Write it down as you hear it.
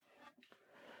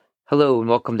Hello and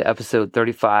welcome to episode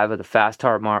 35 of the Fast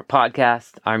Heart Mart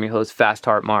podcast. I'm your host, Fast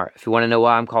Heart Mart. If you want to know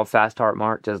why I'm called Fast Heart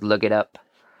Mart, just look it up.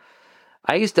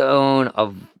 I used to own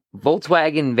a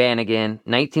Volkswagen Vanagon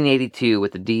 1982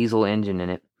 with a diesel engine in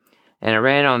it, and I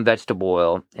ran on vegetable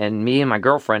oil. And me and my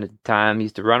girlfriend at the time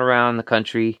used to run around the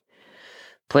country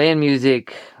playing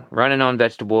music, running on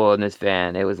vegetable oil in this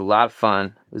van. It was a lot of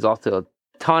fun. It was also a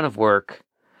ton of work.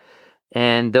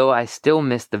 And though I still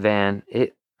miss the van,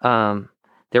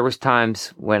 there was times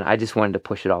when I just wanted to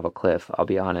push it off a cliff, I'll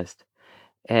be honest.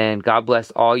 And God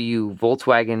bless all you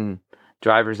Volkswagen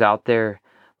drivers out there.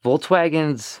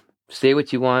 Volkswagens, say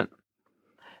what you want,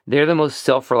 they're the most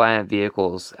self-reliant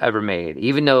vehicles ever made.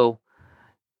 Even though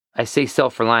I say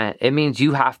self-reliant, it means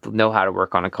you have to know how to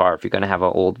work on a car if you're going to have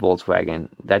an old Volkswagen.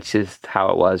 That's just how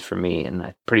it was for me, and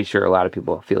I'm pretty sure a lot of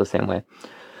people feel the same way.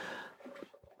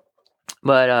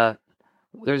 But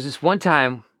there's this one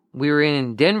time we were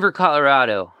in Denver,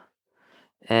 Colorado,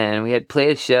 and we had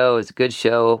played a show. It was a good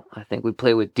show. I think we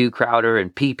played with Duke Crowder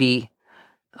and Pee-Pee,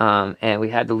 and we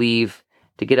had to leave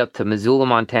to get up to Missoula,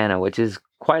 Montana, which is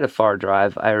quite a far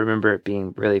drive. I remember it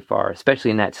being really far,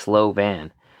 especially in that slow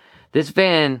van. This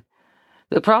van,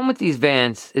 the problem with these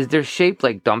vans is they're shaped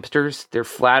like dumpsters. They're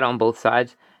flat on both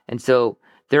sides, and so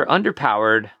they're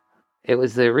underpowered. It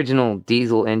was the original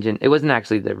diesel engine. It wasn't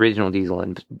actually the original diesel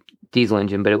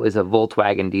engine, but it was a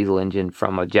Volkswagen diesel engine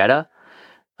from a Jetta.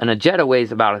 And a Jetta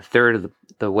weighs about a third of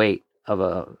the weight of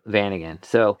a Vanagon.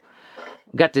 So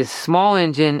got this small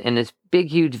engine and this big,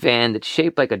 huge van that's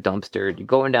shaped like a dumpster. You're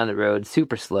going down the road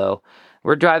super slow.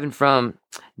 We're driving from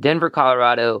Denver,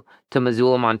 Colorado to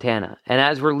Missoula, Montana. And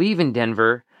as we're leaving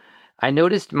Denver, I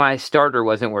noticed my starter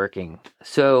wasn't working.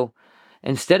 So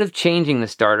instead of changing the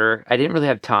starter, I didn't really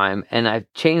have time, and I've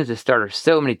changed the starter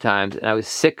so many times, and I was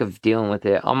sick of dealing with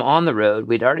it. I'm on the road.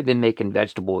 We'd already been making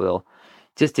vegetable oil,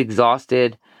 just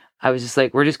exhausted. I was just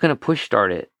like, we're just going to push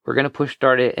start it. We're going to push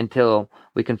start it until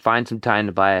we can find some time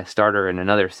to buy a starter in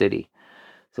another city.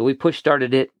 So we push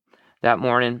started it that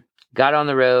morning, got on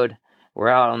the road. We're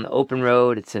out on the open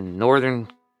road. It's in northern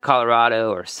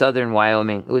Colorado or southern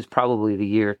Wyoming. It was probably the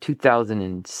year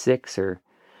 2006 or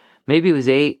maybe it was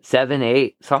 8,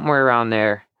 somewhere around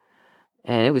there.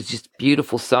 And it was just a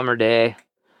beautiful summer day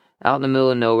out in the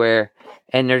middle of nowhere.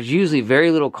 And there's usually very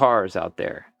little cars out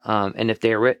there. And if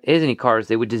there is any cars,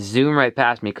 they would just zoom right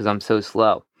past me because I'm so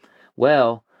slow.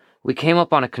 Well, we came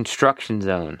up on a construction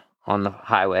zone on the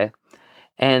highway.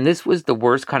 And this was the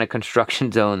worst kind of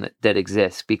construction zone that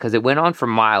exists because it went on for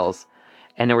miles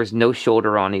and there was no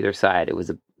shoulder on either side. It was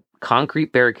a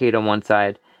concrete barricade on one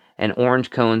side and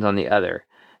orange cones on the other.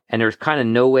 And there's kind of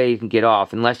no way you can get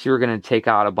off unless you were going to take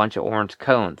out a bunch of orange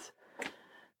cones.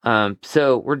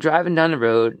 So we're driving down the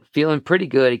road, feeling pretty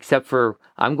good, except for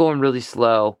I'm going really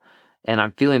slow, and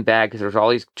I'm feeling bad because there's all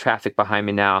these traffic behind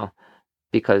me now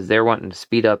because they're wanting to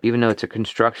speed up, even though it's a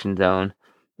construction zone.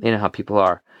 You know how people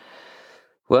are.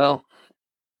 Well,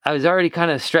 I was already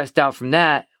kind of stressed out from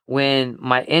that when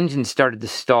my engine started to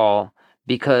stall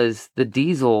because the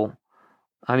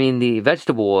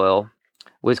vegetable oil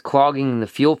was clogging the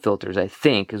fuel filters, I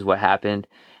think, is what happened.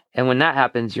 And when that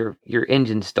happens, your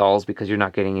engine stalls because you're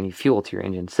not getting any fuel to your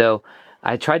engine. So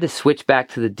I tried to switch back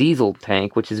to the diesel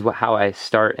tank, which is how I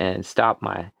start and stop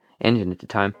my engine at the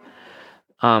time.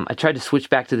 I tried to switch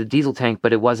back to the diesel tank,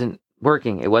 but it wasn't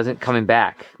working. It wasn't coming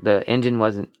back. The engine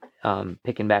wasn't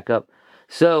picking back up.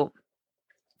 So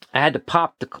I had to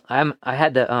pop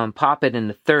it in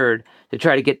the third to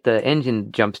try to get the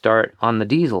engine jump start on the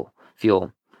diesel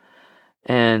fuel.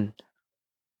 And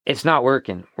it's not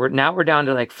working. We're down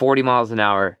to like 40 miles an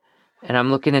hour, and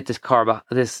I'm looking at this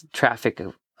traffic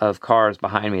of cars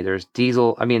behind me. There's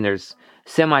there's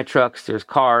semi trucks, there's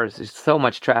cars, there's so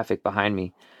much traffic behind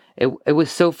me. It was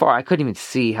so far I couldn't even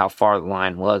see how far the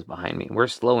line was behind me. We're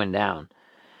slowing down,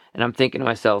 and I'm thinking to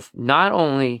myself, not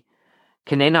only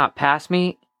can they not pass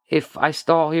me if I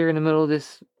stall here in the middle of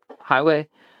this highway,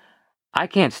 I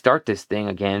can't start this thing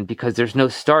again because there's no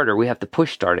starter. We have to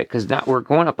push start it because now we're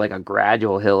going up like a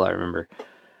gradual hill, I remember.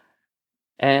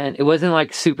 And it wasn't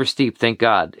like super steep, thank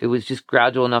God. It was just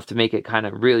gradual enough to make it kind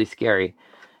of really scary.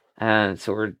 And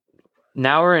so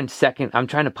we're in second. I'm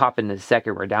trying to pop into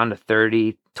second. We're down to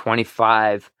 30,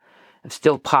 25. I'm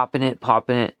still popping it.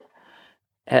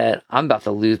 And I'm about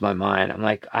to lose my mind. I'm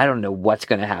like, I don't know what's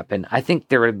going to happen. I think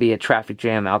there would be a traffic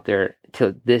jam out there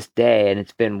to this day. And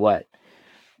it's been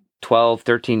 12,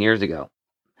 13 years ago.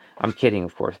 I'm kidding,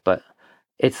 of course, but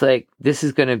it's like, this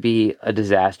is going to be a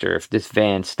disaster if this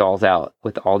van stalls out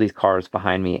with all these cars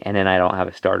behind me and then I don't have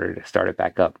a starter to start it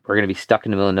back up. We're going to be stuck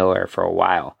in the middle of nowhere for a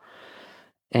while.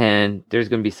 And there's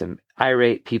going to be some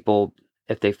irate people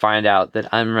if they find out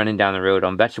that I'm running down the road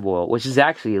on vegetable oil, which is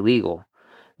actually illegal.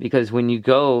 Because when you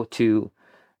go to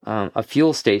a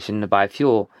fuel station to buy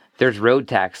fuel, there's road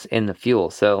tax in the fuel.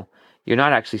 So you're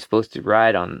not actually supposed to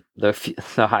ride on the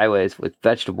highways with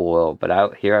vegetable oil.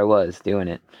 But here I was doing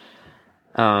it.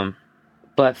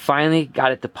 But finally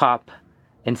got it to pop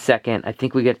in second. I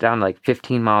think we get down to like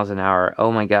 15 miles an hour.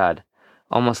 Oh my God.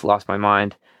 Almost lost my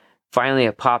mind. Finally,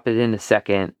 I pop it into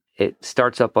second. It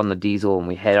starts up on the diesel and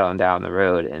we head on down the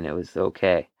road and it was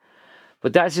okay.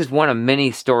 But that's just one of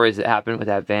many stories that happened with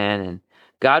that van. And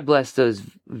God bless those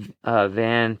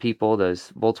van people,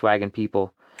 those Volkswagen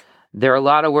people. They're a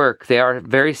lot of work. They are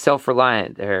very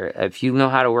self-reliant. If you know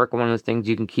how to work on one of those things,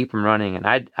 you can keep them running. And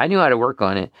I knew how to work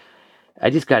on it. I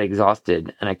just got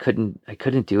exhausted and I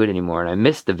couldn't do it anymore. And I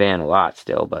missed the van a lot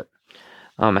still, but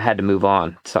I had to move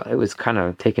on. So it was kind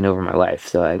of taking over my life.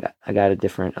 So I got a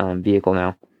different vehicle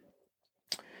now.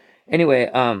 Anyway,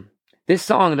 this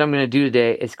song that I'm going to do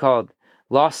today is called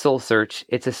Lost Soul Search.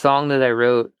 It's a song that I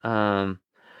wrote while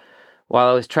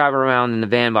I was traveling around in the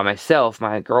van by myself.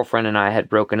 My girlfriend and I had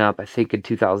broken up, I think in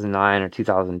 2009 or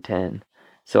 2010.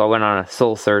 So I went on a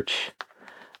soul search.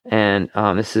 And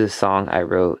this is a song I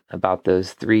wrote about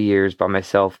those 3 years by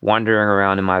myself, wandering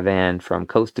around in my van from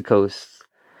coast to coast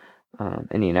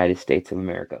in the United States of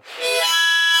America.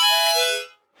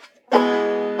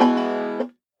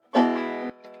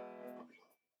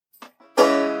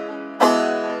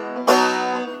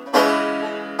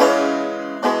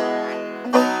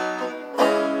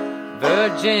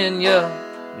 Virginia,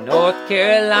 North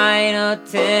Carolina,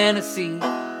 Tennessee,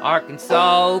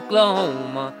 Arkansas,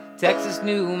 Oklahoma, Texas,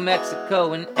 New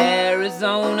Mexico, and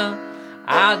Arizona.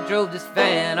 I drove this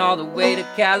van all the way to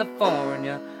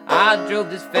California. I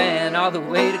drove this van all the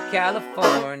way to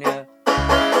California.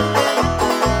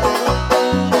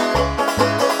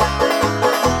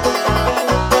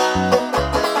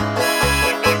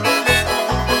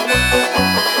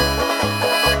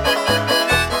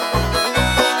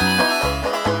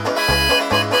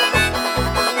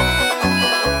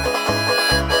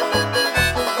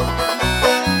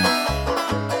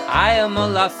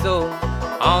 Lost soul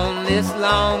on this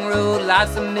long road,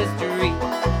 lots of mystery,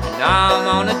 and I'm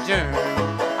on a journey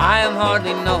I am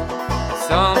hardly known.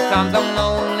 Sometimes I'm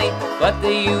lonely, but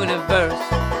the universe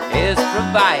is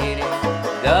providing.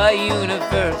 The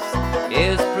universe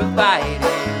is providing.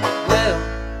 It will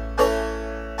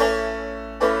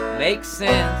make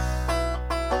sense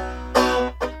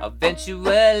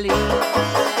eventually.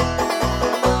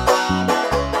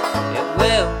 It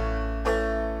will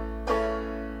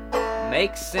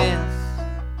make sense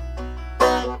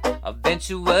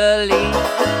eventually.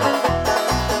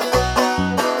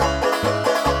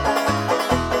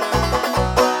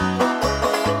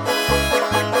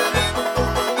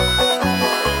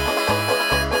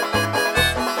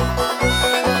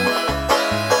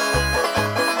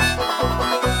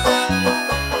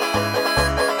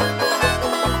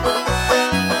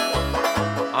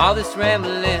 All this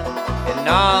rambling and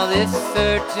all this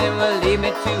searching will lead me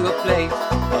to a place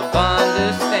of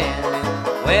understanding.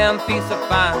 When peace I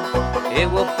find, it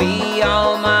will be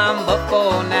all mine. But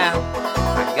for now,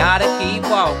 I gotta keep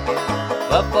walking.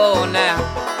 But for now,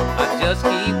 I just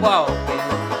keep walking.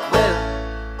 Will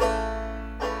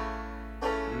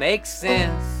make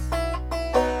sense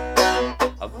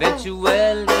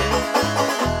eventually.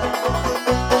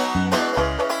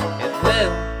 It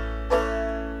will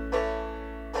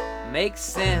make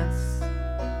sense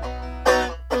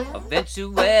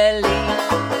eventually.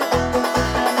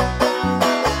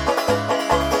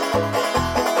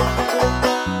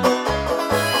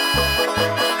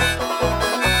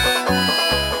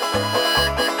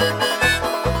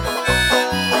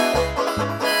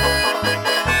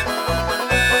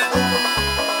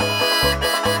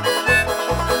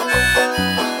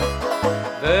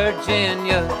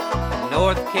 Virginia,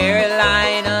 North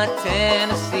Carolina,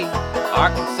 Tennessee,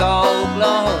 Arkansas,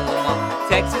 Oklahoma,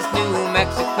 Texas, New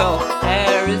Mexico,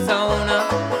 Arizona.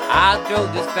 I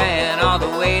drove this van all the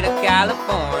way to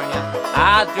California.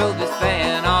 I drove this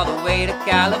van all the way to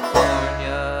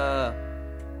California.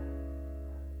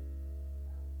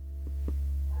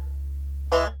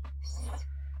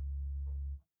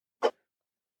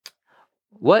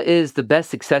 What is the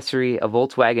best accessory a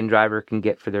Volkswagen driver can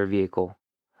get for their vehicle?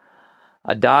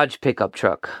 A Dodge pickup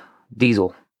truck,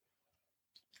 diesel.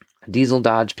 A diesel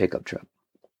Dodge pickup truck.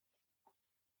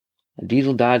 A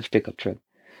diesel Dodge pickup truck.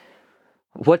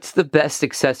 What's the best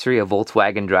accessory a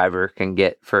Volkswagen driver can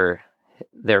get for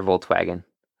their Volkswagen?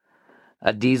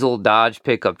 A diesel Dodge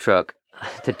pickup truck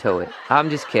to tow it. I'm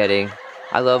just kidding.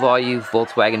 I love all you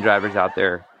Volkswagen drivers out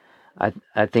there.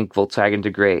 I think Volkswagens are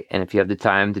great, and if you have the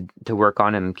time to work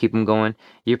on them and keep them going,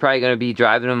 you're probably going to be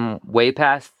driving them way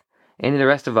past any of the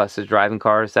rest of us is driving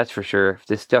cars. That's for sure. If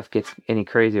this stuff gets any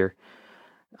crazier,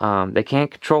 they can't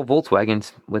control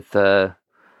Volkswagens with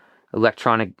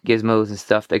electronic gizmos and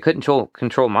stuff. They couldn't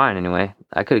control mine anyway.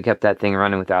 I could have kept that thing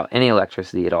running without any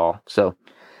electricity at all. So,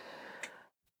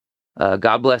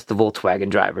 God bless the Volkswagen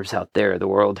drivers out there in the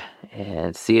world,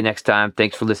 and see you next time.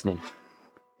 Thanks for listening.